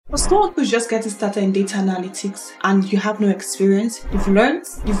For someone who's just getting started in data analytics and you have no experience, you've learned,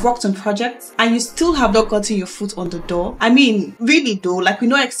 you've worked on projects, and you still have not gotten your foot on the door. I mean, really though, like with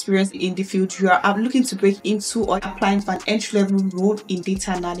no experience in the field, you are looking to break into or applying for an entry-level role in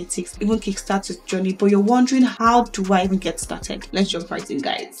data analytics, even kickstart your journey, but you're wondering, how do I even get started? Let's jump right in,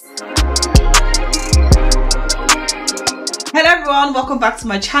 guys. Hello everyone, welcome back to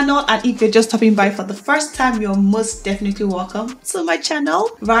my channel, and if you're just stopping by for the first time, you're most definitely welcome to my channel.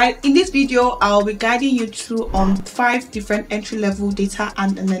 Right, in this video I'll be guiding you through on 5 different entry-level data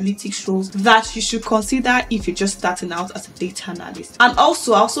and analytics roles that you should consider if you're just starting out as a data analyst, and I'll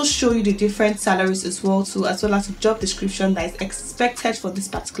also show you the different salaries as well as well as the job description that is expected for this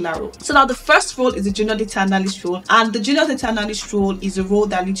particular role. So now the first role is the junior data analyst role, and the junior data analyst role is a role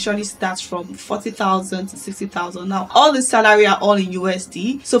that literally starts from 40,000 to 60,000. Now all the salary are all in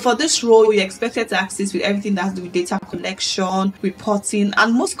USD. So for this role, you're expected to assist with everything that has to do with data collection, reporting,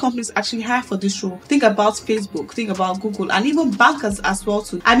 and most companies actually hire for this role. Think about Facebook, think about Google, and even bankers as well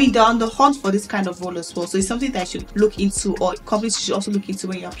too. I mean, they're on the hunt for this kind of role as well. So it's something that you should look into, or companies should also look into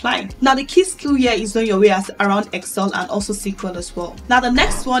when you're applying. Now the key skill here is knowing your way around Excel and also SQL as well. Now the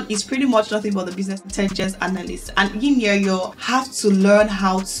next one is pretty much nothing but the business intelligence analyst, and in here you have to learn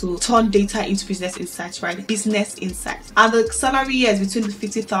how to turn data into business insights, right? Business insights. And the salary here is between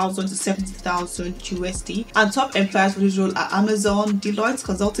 50,000 to 70,000 USD, and top employers for this role are Amazon, Deloitte,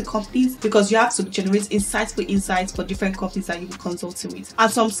 consulting companies, because you have to generate insightful insights for different companies that you will consulting with. And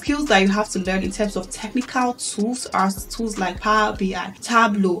some skills that you have to learn in terms of technical tools are tools like Power BI,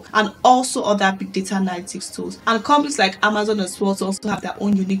 Tableau, and also other big data analytics tools. And companies like Amazon as well also have their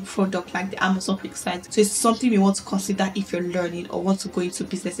own unique product like the Amazon Quick Site. So it's something you want to consider if you're learning or want to go into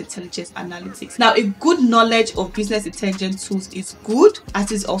business intelligence analytics. Now a good knowledge of business intelligence tools is good,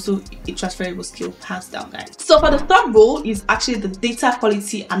 as is also a transferable skill, hands down, guys. So for the third role is actually the data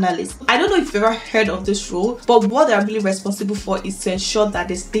quality analyst. I don't know if you've ever heard of this role, but what they're really responsible for is to ensure that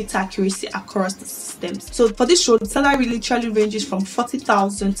there's data accuracy across the systems. So for this role, the salary literally ranges from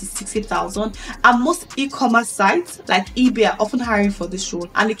 40,000 to 60,000, and most e-commerce sites like eBay are often hiring for this role.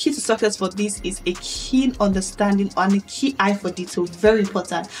 And the key to success for this is a keen understanding and a key eye for detail, very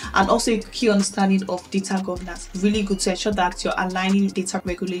important, and also a key understanding of data governance, really good to ensure that you're aligning data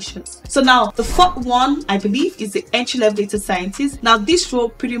regulations. So now the fourth one, I believe, is the entry-level data scientist. Now this role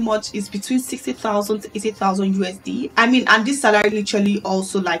pretty much is between 60,000 to 80,000 USD. I mean, and this salary literally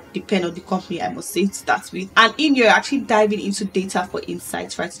also like depend on the company, I must say, to start with. And in here, actually diving into data for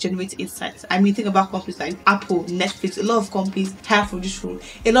insights, right, to generate insights. I mean, think about companies like Apple, Netflix. A lot of companies hire for this role.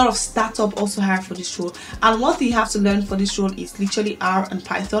 A lot of startups also hire for this role. And one thing you have to learn for this role is literally R and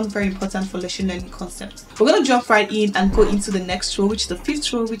Python, very important for machine learning concepts. We're going to jump right in and go into the next role, which is the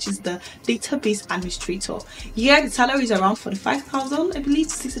fifth role, which is the database administrator. Here the salary is around 45,000, I believe,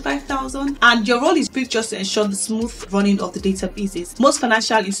 to 65,000, and your role is big just to ensure the smooth running of the databases. Most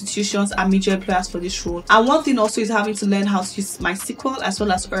financial institutions are major employers for this role, and one thing also is having to learn how to use MySQL as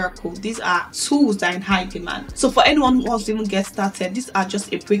well as Oracle. These are tools that are in high demand. So for anyone who wants to even get started, these are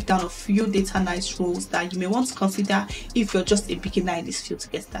just a breakdown of few data analyst roles that you may want to consider if you're just a beginner in this field to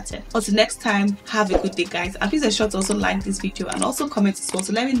get started. Until next time, have a good day, guys, and please ensure to also like this video and also comment as well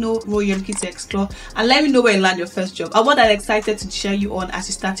to let me know what you're looking to explore, and let me know where you land your first job and what I'm excited to share you on as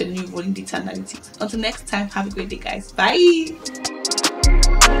you start your new role in data analytics. Until next time, have a great day, guys. Bye.